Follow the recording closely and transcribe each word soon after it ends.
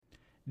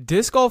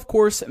Disc golf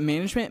course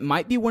management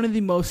might be one of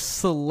the most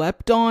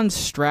slept on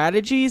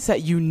strategies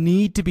that you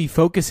need to be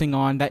focusing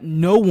on that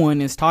no one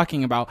is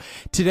talking about.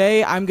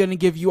 Today, I'm going to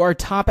give you our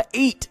top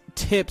 8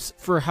 tips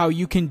for how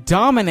you can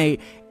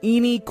dominate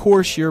any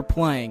course you're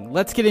playing.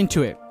 Let's get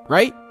into it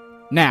right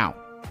now.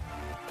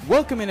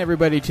 Welcome in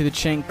everybody to the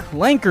Chain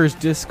Clankers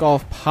Disc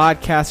Golf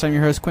Podcast. I'm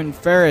your host Quentin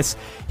Ferris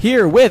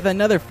here with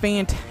another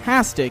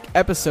fantastic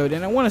episode,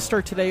 and I want to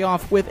start today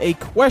off with a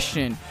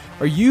question.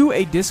 Are you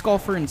a disc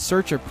golfer in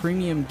search of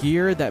premium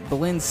gear that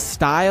blends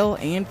style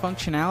and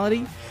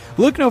functionality?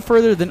 Look no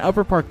further than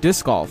Upper Park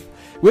Disc Golf.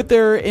 With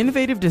their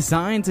innovative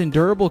designs and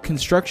durable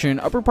construction,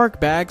 Upper Park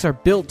bags are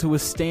built to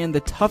withstand the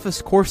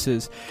toughest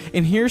courses.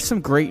 And here's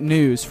some great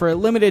news. For a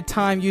limited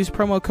time, use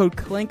promo code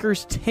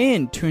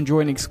CLANKERS10 to enjoy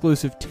an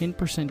exclusive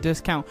 10%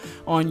 discount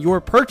on your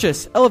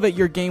purchase. Elevate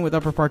your game with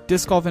Upper Park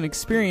Disc Golf and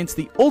experience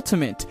the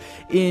ultimate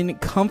in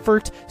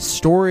comfort,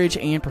 storage,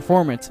 and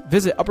performance.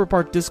 Visit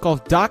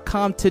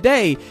upperparkdiscgolf.com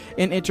today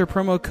and enter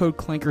promo code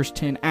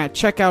CLANKERS10 at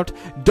checkout.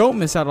 Don't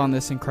miss out on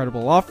this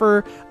incredible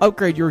offer.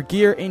 Upgrade your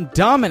gear and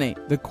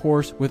dominate the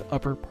course with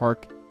Upper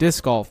Park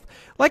Disc Golf.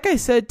 Like I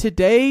said,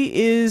 today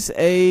is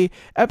a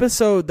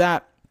episode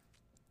that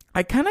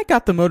I kind of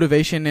got the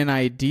motivation and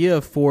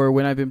idea for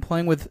when I've been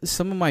playing with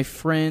some of my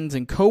friends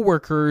and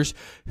coworkers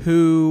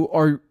who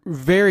are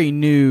very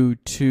new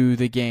to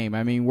the game.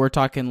 I mean, we're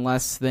talking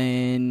less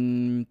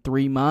than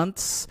 3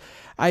 months,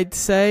 I'd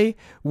say.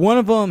 One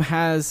of them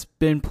has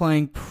been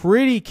playing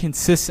pretty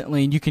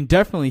consistently, and you can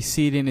definitely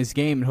see it in his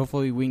game, and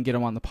hopefully we can get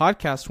him on the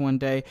podcast one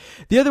day.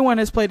 The other one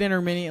has played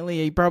intermittently.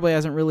 He probably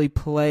hasn't really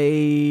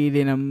played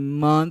in a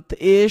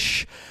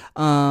month-ish,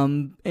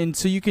 and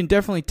so you can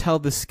definitely tell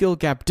the skill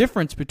gap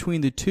difference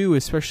between the two,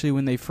 especially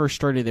when they first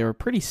started. They were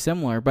pretty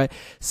similar, but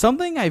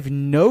something I've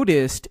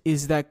noticed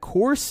is that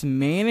course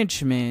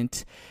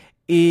management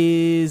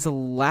is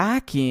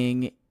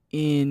lacking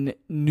in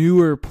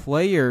newer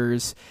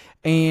players.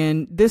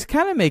 And this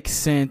kind of makes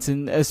sense,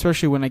 and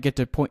especially when I get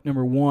to point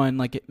number 1,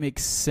 like it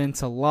makes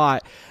sense a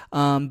lot.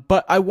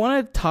 But I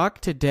want to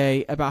talk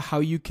today about how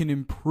you can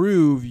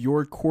improve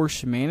your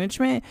course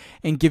management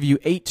and give you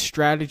 8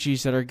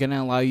 strategies that are going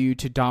to allow you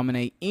to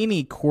dominate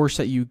any course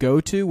that you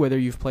go to, whether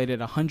you've played it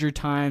 100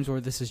 times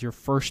or this is your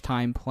first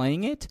time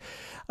playing it.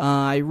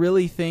 I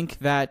really think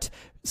that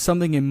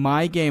something in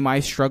my game I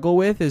struggle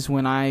with is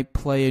when I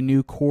play a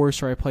new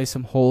course or I play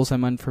some holes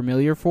I'm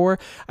unfamiliar for,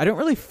 I don't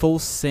really full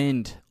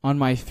send on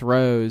my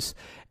throws,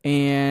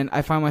 and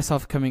I find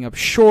myself coming up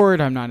short.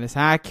 I'm not as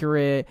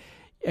accurate,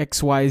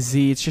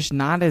 XYZ. It's just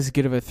not as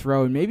good of a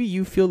throw, and maybe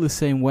you feel the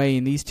same way,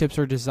 and these tips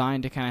are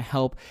designed to kind of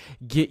help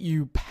get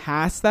you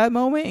past that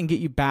moment and get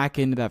you back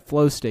into that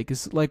flow state,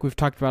 because like we've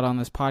talked about on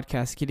this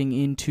podcast, getting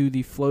into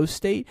the flow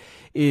state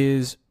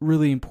is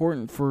really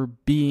important for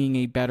being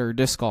a better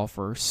disc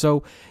golfer.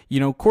 So,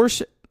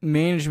 course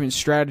management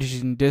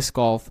strategies in disc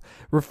golf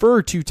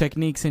refer to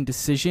techniques and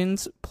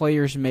decisions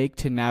players make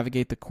to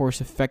navigate the course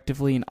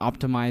effectively and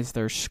optimize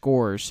their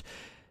scores.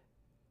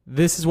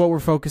 This is what we're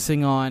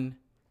focusing on.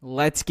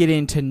 Let's get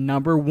into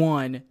number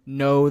 1,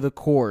 know the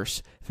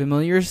course.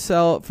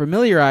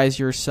 Familiarize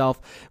yourself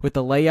with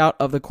the layout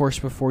of the course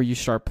before you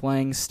start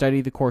playing.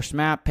 Study the course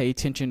map, pay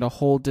attention to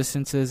hole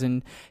distances,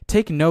 and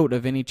take note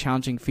of any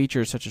challenging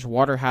features such as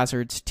water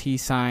hazards, tee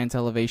signs,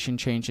 elevation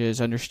changes.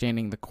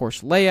 Understanding the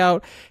course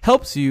layout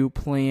helps you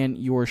plan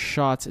your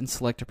shots and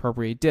select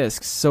appropriate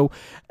discs. So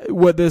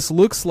what this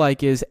looks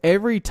like is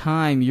every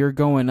time you're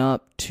going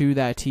up to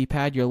that tee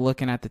pad, you're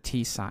looking at the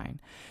tee sign.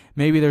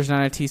 Maybe there's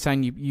not a tee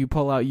sign, you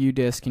pull out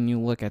U-disc and you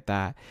look at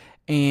that.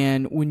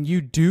 And when you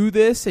do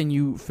this and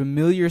you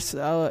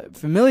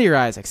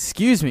familiarize,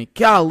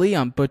 golly,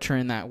 I'm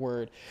butchering that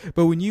word.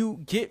 But when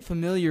you get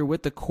familiar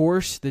with the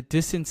course, the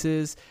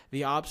distances,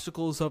 the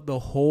obstacles of the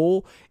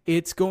hole,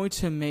 it's going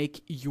to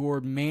make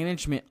your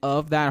management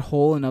of that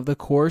hole and of the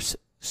course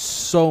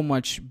so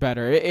much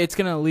better. It's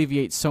going to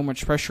alleviate so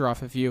much pressure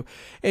off of you.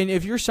 And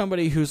if you're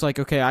somebody who's like,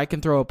 okay, I can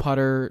throw a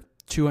putter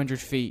 200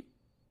 feet,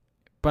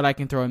 but I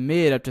can throw a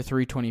mid up to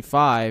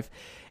 325,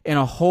 and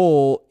a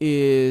hole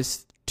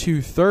is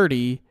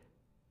 230,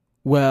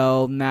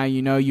 well, now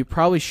you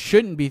probably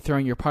shouldn't be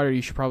throwing your putter.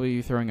 You should probably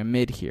be throwing a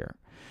mid here.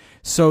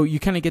 So you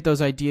kind of get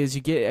those ideas.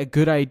 You get a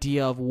good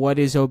idea of what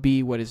is OB,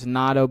 what is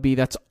not OB.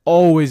 That's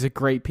always a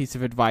great piece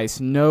of advice.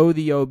 Know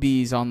the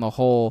OBs on the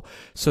hole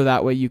so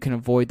that way you can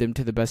avoid them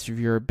to the best of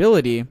your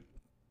ability.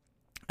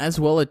 As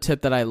well, a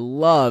tip that I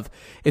love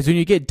is when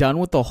you get done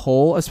with the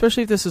hole,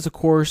 especially if this is a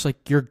course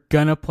like you're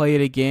gonna play it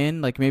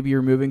again, like maybe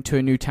you're moving to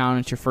a new town,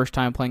 it's your first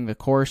time playing the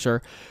course,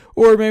 or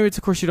maybe it's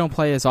a course you don't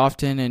play as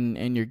often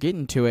and you're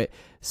getting to it.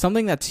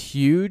 Something that's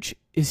huge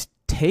is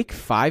take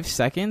 5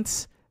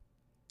 seconds,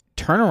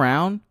 turn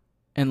around,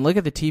 and look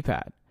at the tee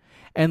pad.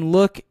 And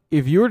look,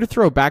 if you were to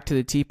throw back to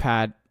the tee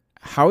pad,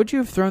 how would you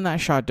have thrown that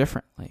shot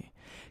differently?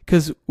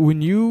 Because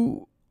when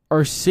you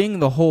are seeing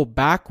the hole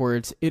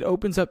backwards, it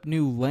opens up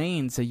new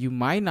lanes that you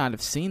might not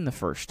have seen the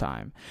first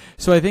time.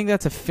 So I think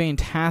that's a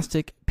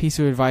fantastic piece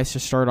of advice to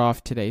start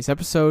off today's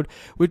episode,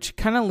 which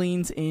kind of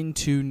leans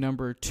into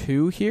number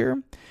 2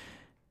 here.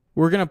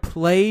 We're going to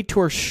play to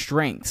our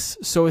strengths.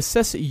 So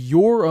assess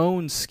your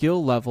own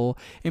skill level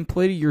and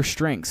play to your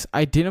strengths.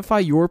 Identify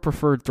your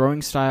preferred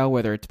throwing style,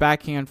 whether it's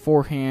backhand,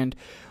 forehand,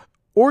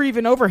 or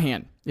even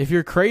overhand if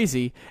you're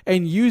crazy,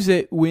 and use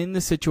it when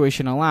the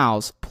situation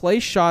allows. Play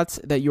shots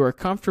that you are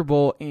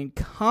comfortable and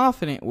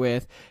confident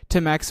with to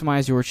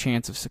maximize your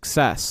chance of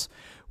success.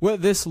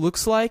 What this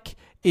looks like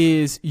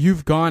is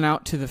you've gone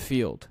out to the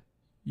field.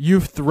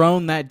 You've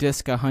thrown that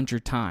disc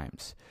 100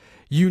 times.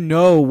 You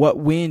know what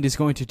wind is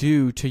going to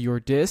do to your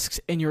discs,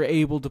 and you're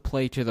able to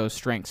play to those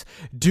strengths.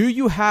 Do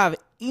you have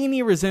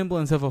any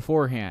resemblance of a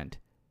forehand?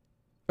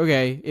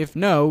 Okay, if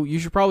no, you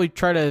should probably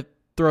try to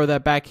throw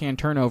that backhand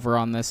turnover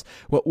on this,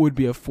 what would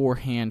be a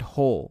forehand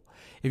hole.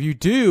 If you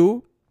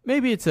do,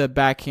 maybe it's a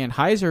backhand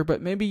hyzer,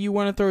 but maybe you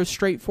want to throw a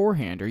straight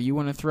forehand, or you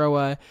want to throw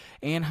a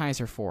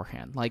anhyzer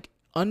forehand. Like,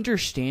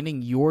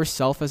 understanding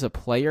yourself as a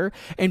player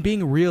and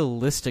being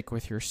realistic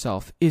with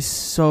yourself is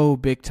so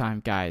big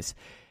time, guys.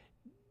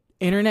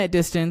 Internet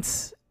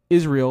distance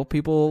is real.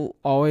 People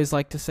always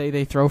like to say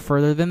they throw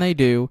further than they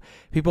do.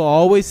 People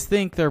always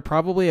think they're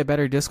probably a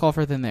better disc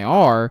golfer than they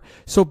are.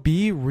 So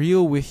be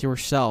real with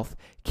yourself.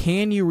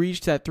 Can you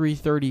reach that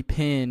 330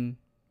 pin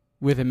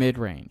with a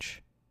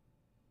mid-range?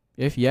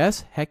 If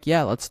yes, heck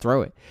yeah, let's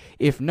throw it.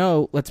 If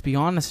no, let's be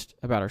honest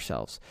about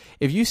ourselves.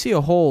 If you see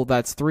a hole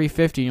that's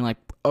 350 and you're like,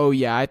 oh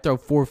yeah, I throw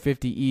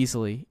 450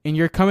 easily, and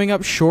you're coming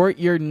up short,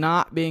 you're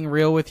not being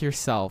real with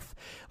yourself.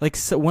 Like,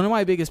 so one of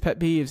my biggest pet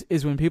peeves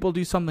is when people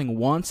do something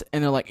once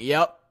and they're like,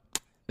 yep,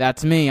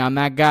 that's me, I'm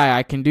that guy,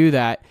 I can do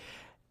that.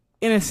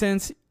 In a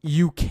sense,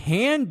 you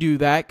can do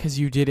that because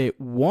you did it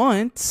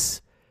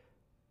once,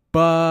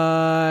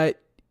 but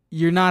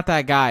you're not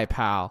that guy,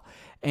 pal.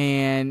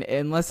 And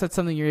unless that's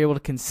something you're able to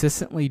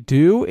consistently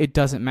do, it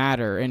doesn't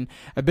matter. And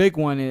a big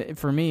one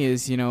for me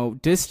is,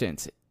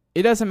 distance.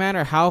 It doesn't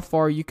matter how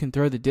far you can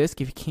throw the disc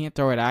if you can't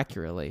throw it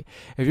accurately.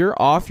 If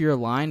you're off your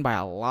line by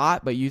a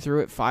lot, but you threw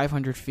it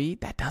 500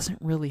 feet, that doesn't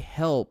really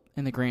help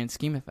in the grand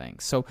scheme of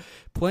things. So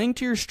playing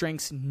to your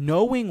strengths,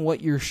 knowing what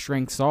your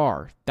strengths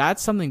are,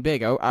 that's something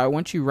big. I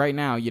want you right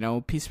now,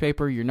 piece of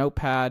paper, your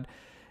notepad,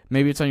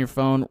 maybe it's on your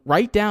phone,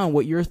 write down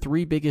what your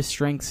 3 biggest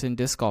strengths in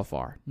disc golf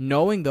are.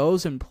 Knowing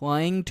those and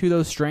playing to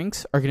those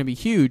strengths are going to be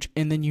huge.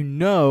 And then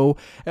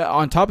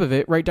on top of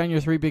it, write down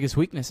your 3 biggest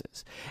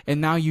weaknesses.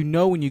 And now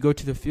when you go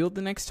to the field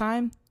the next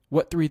time,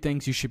 what 3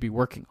 things you should be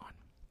working on.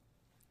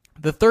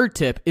 The third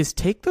tip is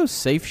take those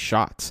safe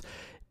shots.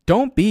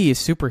 Don't be a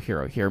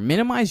superhero here.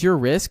 Minimize your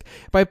risk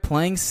by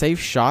playing safe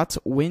shots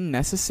when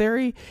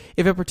necessary.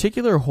 If a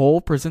particular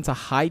hole presents a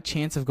high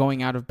chance of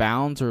going out of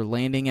bounds or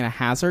landing in a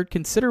hazard,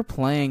 consider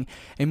playing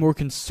a more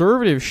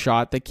conservative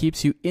shot that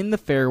keeps you in the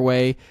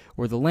fairway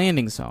or the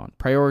landing zone.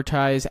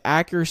 Prioritize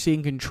accuracy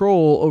and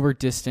control over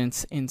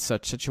distance in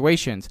such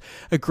situations.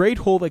 A great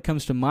hole that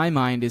comes to my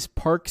mind is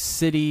Park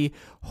City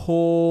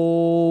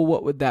hole,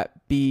 what would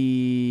that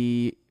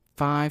be?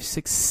 5,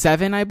 6,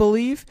 7, I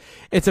believe.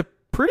 It's a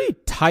pretty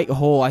tight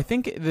hole. I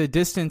think the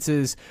distance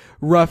is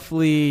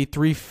roughly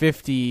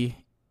 350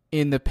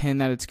 in the pin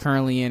that it's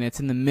currently in. It's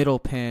in the middle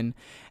pin.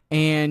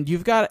 And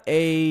you've got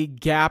a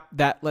gap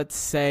that, let's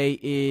say,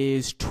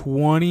 is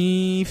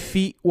 20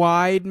 feet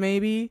wide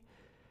maybe.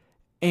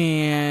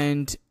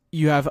 And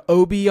you have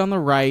OB on the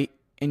right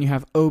and you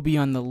have OB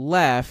on the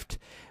left.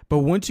 But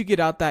once you get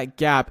out that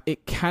gap,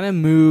 it kind of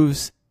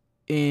moves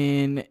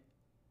in.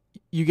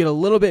 You get a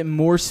little bit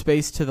more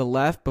space to the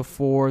left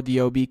before the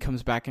OB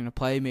comes back into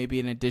play, maybe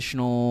an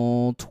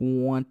additional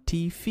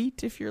 20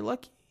 feet if you're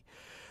lucky.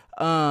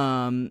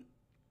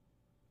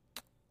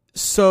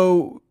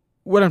 So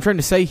what I'm trying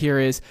to say here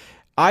is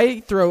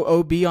I throw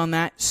OB on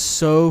that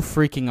so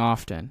freaking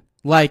often.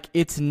 Like,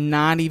 it's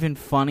not even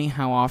funny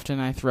how often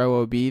I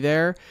throw OB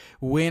there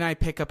when I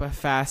pick up a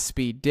fast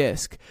speed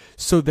disc.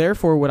 So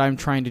therefore, what I'm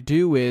trying to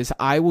do is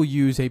I will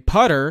use a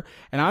putter,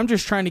 and I'm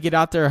just trying to get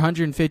out there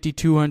 150,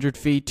 200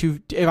 feet.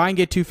 If I can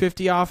get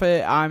 250 off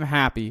it, I'm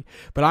happy.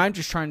 But I'm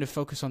just trying to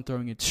focus on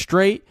throwing it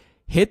straight,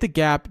 hit the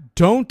gap,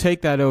 don't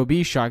take that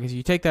OB shot, because if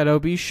you take that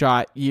OB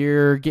shot,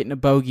 you're getting a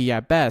bogey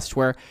at best,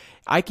 where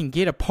I can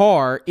get a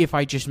par if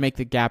I just make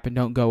the gap and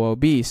don't go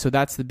OB. So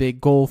that's the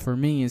big goal for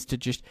me, is to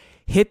just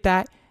hit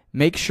that,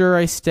 make sure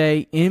I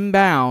stay in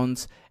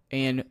bounds,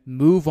 and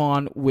move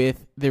on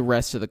with the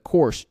rest of the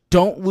course.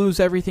 Don't lose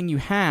everything you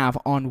have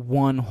on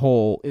one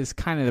hole is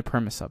kind of the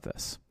premise of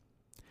this.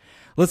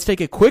 Let's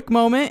take a quick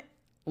moment.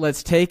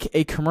 Let's take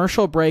a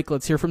commercial break.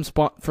 Let's hear from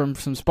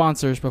some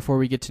sponsors before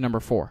we get to number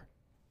 4.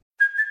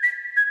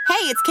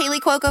 Hey, it's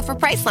Kaylee Cuoco for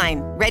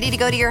Priceline. Ready to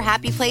go to your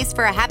happy place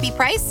for a happy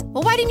price?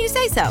 Well, why didn't you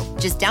say so?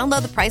 Just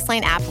download the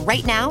Priceline app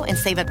right now and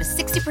save up to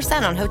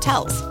 60% on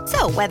hotels.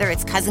 So whether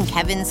it's Cousin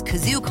Kevin's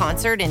Kazoo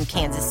Concert in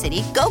Kansas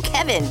City, go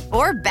Kevin,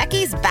 or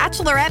Becky's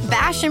Bachelorette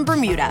Bash in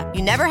Bermuda,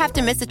 you never have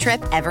to miss a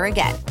trip ever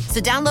again.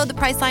 So download the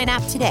Priceline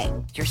app today.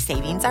 Your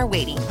savings are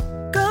waiting.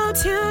 Go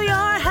to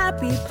your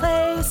happy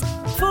place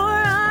for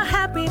a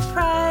happy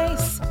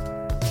price.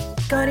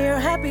 Go to your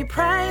happy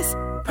price,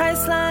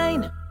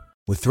 Priceline.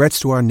 With threats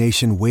to our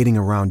nation waiting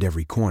around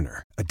every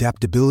corner,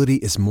 adaptability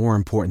is more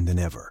important than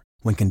ever.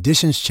 When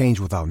conditions change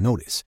without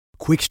notice,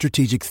 quick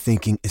strategic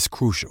thinking is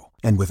crucial.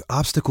 And with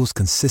obstacles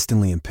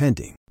consistently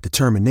impending,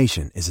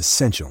 determination is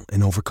essential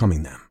in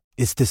overcoming them.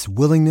 It's this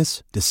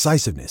willingness,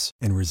 decisiveness,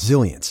 and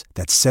resilience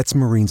that sets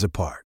Marines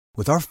apart.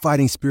 With our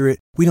fighting spirit,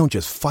 we don't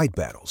just fight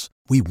battles,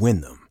 we win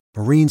them.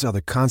 Marines are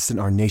the constant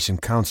our nation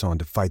counts on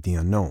to fight the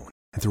unknown.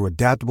 And through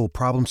adaptable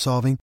problem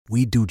solving,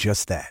 we do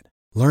just that.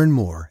 Learn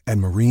more at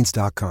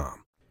marines.com.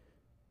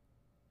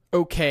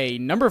 Okay,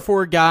 number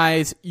 4,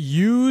 guys,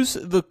 use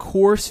the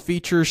course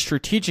features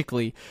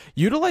strategically.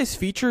 Utilize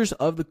features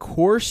of the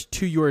course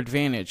to your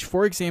advantage.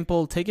 For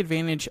example, take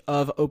advantage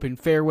of open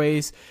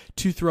fairways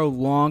to throw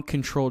long,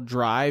 controlled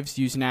drives.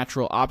 Use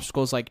natural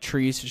obstacles like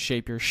trees to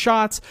shape your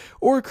shots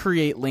or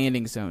create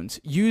landing zones.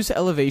 Use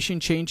elevation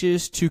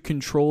changes to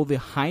control the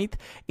height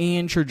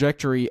and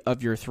trajectory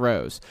of your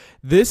throws.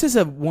 This is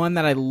one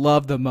that I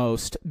love the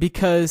most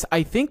because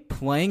I think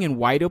playing in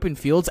wide open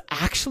fields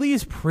actually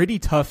is pretty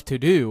tough to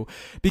do,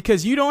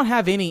 because you don't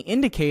have any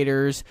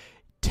indicators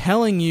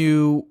telling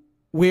you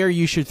where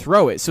you should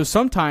throw it. So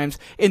sometimes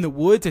in the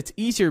woods it's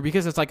easier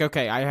because it's like,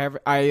 okay, I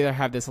either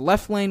have this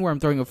left lane where I'm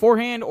throwing a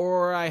forehand,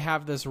 or I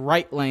have this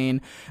right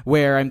lane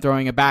where I'm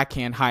throwing a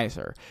backhand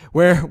hyzer.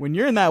 Where when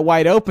you're in that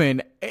wide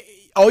open,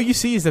 all you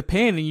see is the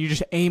pin, and you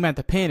just aim at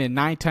the pin, and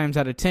 9 times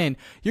out of 10,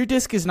 your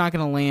disc is not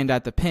going to land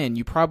at the pin.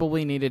 You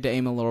probably needed to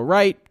aim a little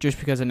right just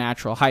because of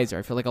natural hyzer.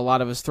 I feel like a lot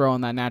of us throw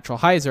on that natural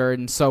hyzer,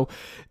 and so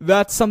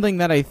that's something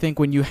that I think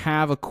when you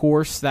have a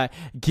course that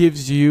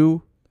gives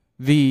you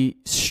the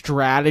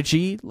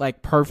strategy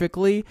like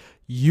perfectly,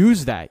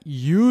 use that.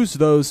 Use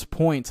those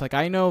points. Like,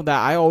 I know that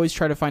I always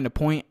try to find a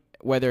point,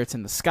 whether it's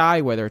in the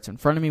sky, whether it's in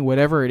front of me,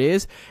 whatever it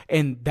is,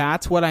 and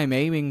that's what I'm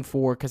aiming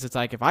for, because it's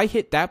like if I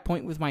hit that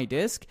point with my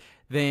disc,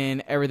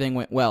 then everything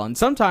went well. And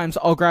sometimes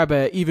I'll grab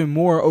a even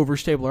more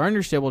overstable or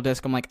understable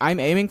disc. I'm like, I'm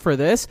aiming for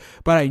this,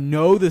 but I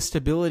know the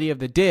stability of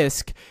the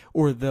disc,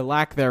 or the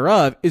lack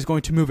thereof, is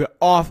going to move it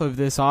off of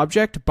this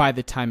object by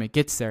the time it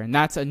gets there. And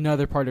that's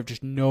another part of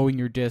just knowing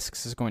your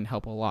discs is going to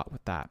help a lot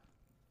with that.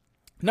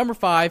 Number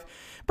 5,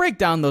 break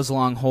down those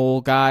long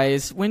hole,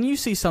 guys. When you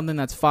see something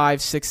that's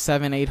 5, 6,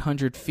 7,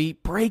 800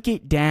 feet, break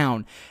it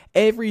down.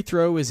 Every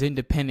throw is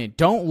independent.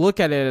 Don't look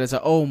at it as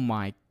oh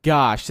my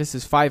gosh, this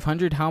is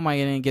 500. How am I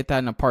going to get that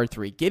in a par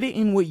 3? Get it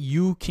in what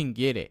you can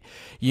get it.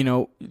 You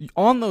know,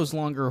 on those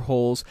longer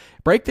holes,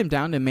 break them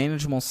down to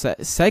manageable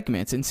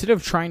segments. Instead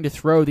of trying to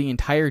throw the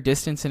entire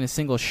distance in a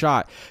single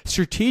shot,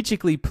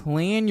 strategically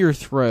plan your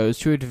throws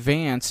to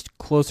advance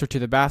closer to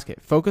the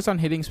basket. Focus on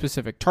hitting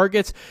specific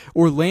targets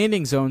or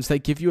landing zones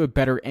that give you a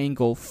better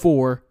angle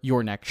for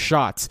your next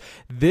shots.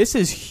 This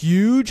is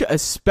huge,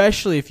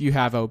 especially if you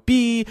have OB,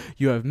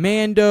 you have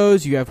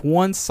Mandos, you have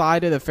one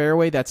side of the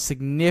fairway that's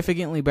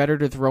significantly better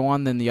to throw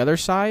on than the other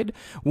side.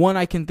 One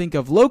I can think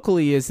of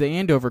locally is the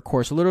Andover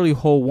course, literally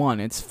hole 1.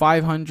 It's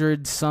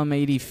 500 some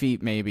 80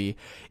 feet maybe.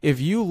 If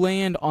you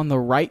land on the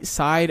right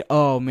side,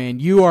 oh man,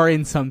 you are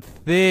in some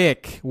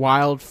thick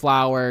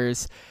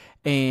wildflowers,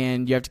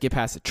 and you have to get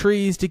past the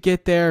trees to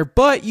get there,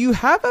 but you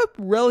have a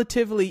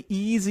relatively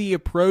easy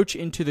approach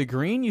into the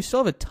green. You still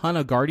have a ton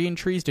of guardian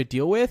trees to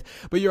deal with,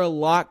 but you're a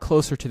lot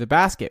closer to the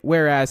basket.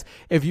 Whereas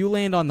if you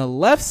land on the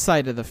left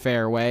side of the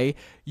fairway,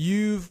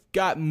 you've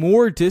got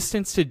more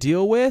distance to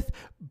deal with,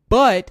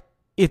 but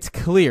it's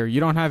clear. You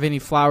don't have any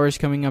flowers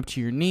coming up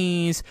to your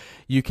knees.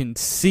 You can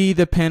see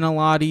the pin a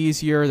lot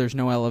easier. There's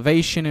no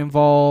elevation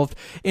involved.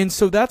 And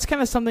so that's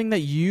kind of something that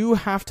you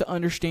have to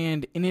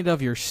understand in and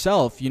of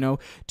yourself. You know,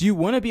 do you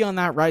want to be on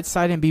that right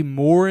side and be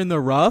more in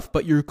the rough,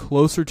 but you're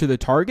closer to the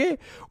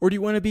target? Or do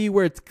you want to be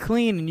where it's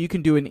clean and you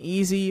can do an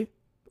easy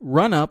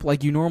run up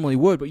like you normally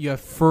would, but you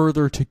have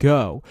further to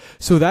go?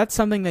 So that's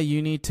something that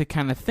you need to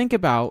kind of think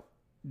about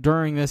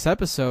during this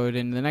episode.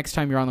 And the next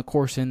time you're on the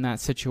course in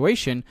that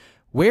situation,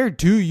 where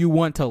do you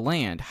want to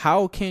land?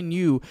 How can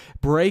you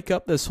break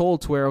up this hole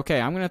to where,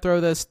 okay, I'm going to throw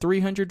this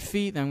 300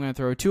 feet, then I'm going to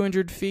throw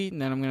 200 feet, and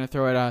then I'm going to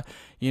throw it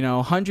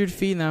 100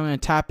 feet, and then I'm going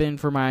to tap in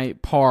for my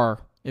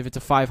par if it's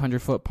a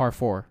 500-foot par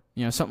 4.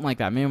 You know, something like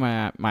that. Maybe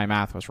my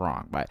math was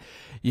wrong, but,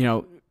 you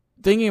know,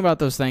 thinking about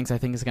those things, I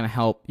think, is going to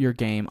help your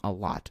game a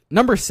lot.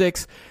 Number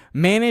 6,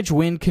 manage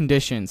wind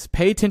conditions.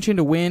 Pay attention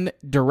to wind,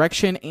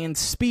 direction, and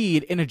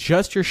speed, and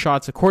adjust your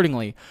shots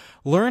accordingly.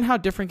 Learn how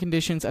different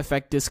conditions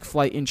affect disc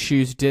flight and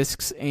choose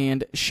discs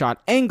and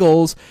shot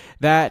angles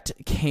that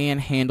can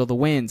handle the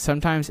wind.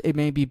 Sometimes it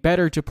may be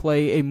better to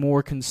play a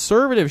more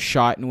conservative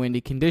shot in windy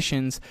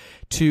conditions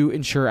to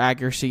ensure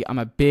accuracy. I'm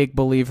a big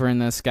believer in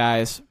this,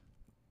 guys.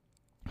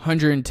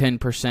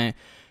 110%.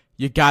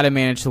 You got to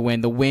manage the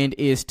wind. The wind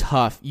is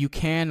tough. You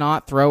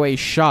cannot throw a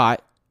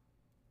shot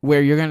where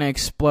you're going to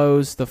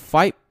expose the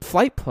flight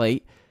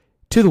plate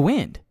to the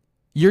wind.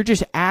 You're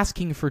just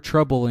asking for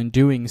trouble in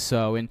doing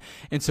so. And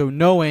so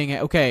knowing,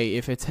 okay,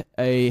 if it's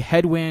a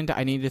headwind,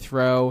 I need to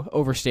throw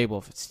overstable.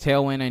 If it's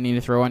tailwind, I need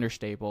to throw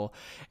understable.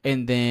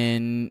 And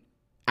then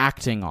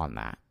acting on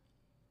that.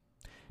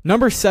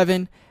 Number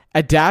 7,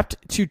 Adapt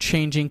to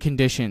changing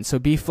conditions. So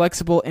be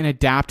flexible and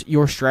adapt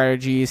your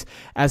strategies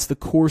as the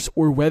course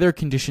or weather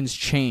conditions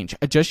change.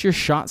 Adjust your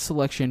shot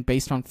selection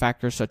based on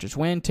factors such as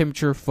wind,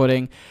 temperature,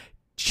 footing,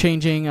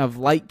 changing of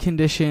light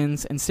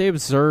conditions, and stay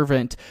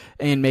observant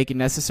and making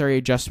necessary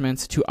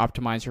adjustments to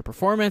optimize your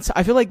performance.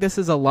 I feel like this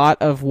is a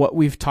lot of what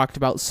we've talked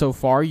about so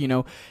far.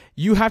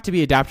 You have to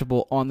be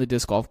adaptable on the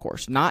disc golf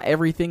course. Not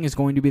everything is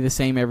going to be the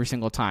same every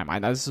single time.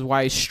 This is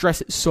why I stress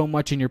it so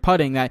much in your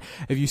putting, that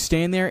if you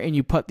stand there and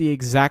you putt the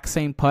exact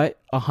same putt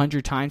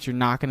 100 times, you're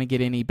not going to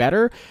get any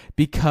better,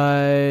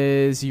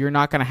 because you're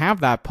not going to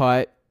have that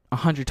putt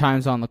 100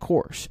 times on the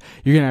course.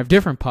 You're going to have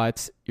different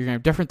putts, you're going to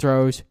have different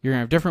throws, you're going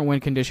to have different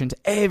wind conditions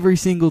every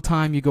single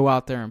time you go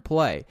out there and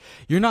play.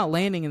 You're not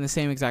landing in the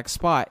same exact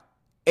spot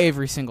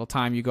every single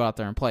time you go out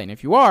there and play. And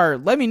if you are,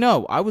 let me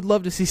know. I would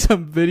love to see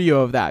some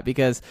video of that,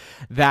 because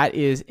that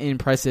is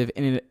impressive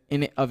in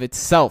and of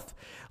itself.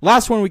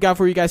 Last one we got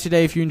for you guys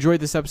today. If you enjoyed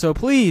this episode,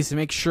 please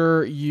make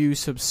sure you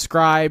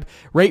subscribe,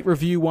 rate,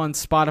 review on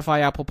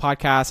Spotify, Apple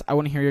Podcasts. I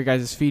want to hear your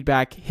guys'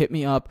 feedback. Hit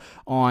me up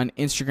on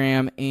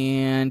Instagram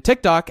and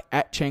TikTok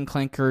at Chain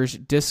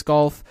Clankers Disc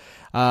Golf.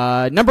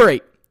 Number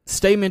 8.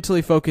 Stay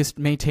mentally focused,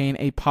 maintain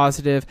a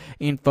positive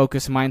and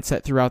focused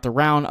mindset throughout the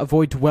round.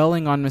 Avoid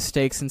dwelling on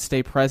mistakes and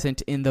stay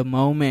present in the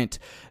moment.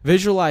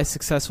 Visualize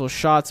successful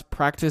shots,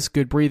 practice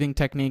good breathing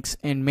techniques,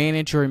 and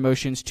manage your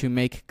emotions to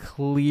make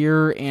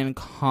clear and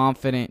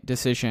confident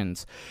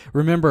decisions.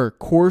 Remember,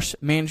 course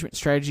management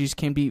strategies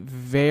can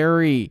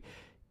vary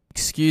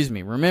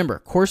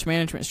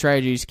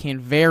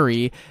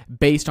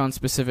based on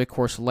specific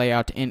course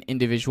layout and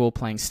individual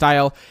playing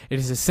style. It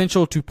is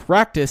essential to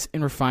practice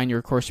and refine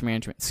your course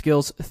management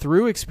skills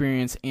through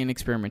experience and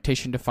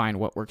experimentation to find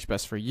what works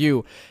best for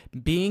you.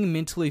 Being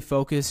mentally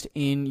focused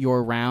in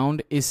your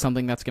round is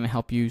something that's going to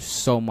help you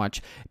so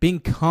much.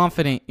 Being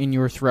confident in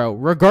your throw,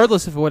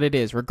 regardless of what it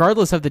is,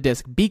 regardless of the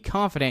disc, be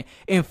confident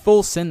and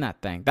full send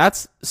that thing.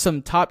 That's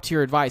some top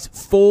tier advice.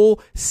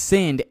 Full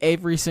send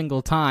every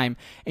single time,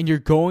 and you're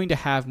going to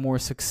have more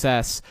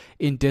success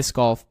in disc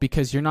golf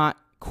because you're not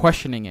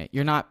questioning it.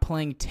 You're not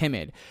playing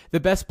timid. The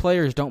best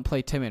players don't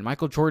play timid.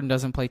 Michael Jordan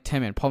doesn't play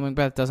timid. Paul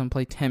McBeth doesn't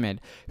play timid.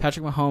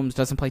 Patrick Mahomes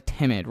doesn't play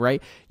timid,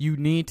 right? You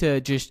need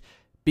to just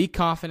be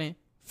confident,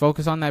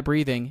 focus on that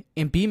breathing,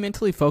 and be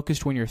mentally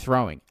focused when you're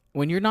throwing.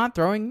 When you're not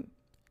throwing,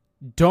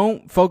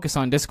 don't focus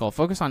on disc golf.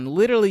 Focus on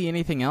literally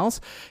anything else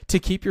to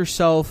keep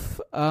yourself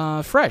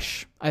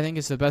fresh. I think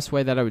it's the best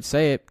way that I would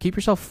say it. Keep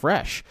yourself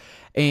fresh.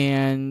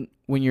 And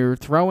when you're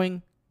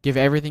throwing, give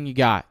everything you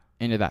got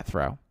into that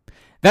throw.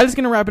 That is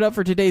going to wrap it up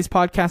for today's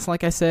podcast.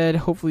 Like I said,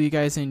 hopefully you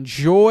guys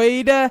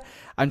enjoyed.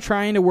 I'm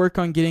trying to work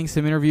on getting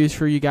some interviews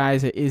for you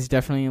guys. It is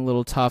definitely a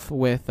little tough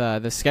with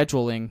the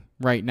scheduling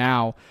right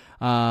now,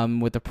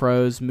 with the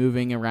pros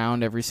moving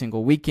around every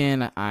single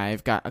weekend.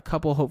 I've got a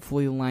couple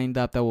hopefully lined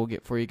up that we'll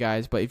get for you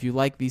guys. But if you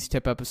like these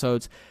tip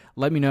episodes,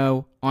 let me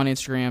know on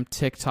Instagram,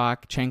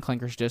 TikTok, Chain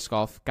Clankers Disc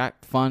Golf.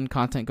 Got fun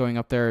content going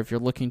up there. If you're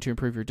looking to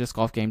improve your disc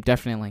golf game,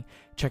 definitely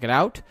check it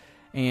out.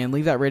 And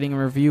leave that rating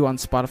and review on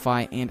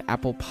Spotify and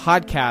Apple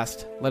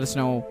Podcast. Let us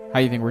know how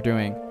you think we're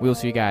doing. We'll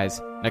see you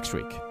guys next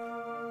week.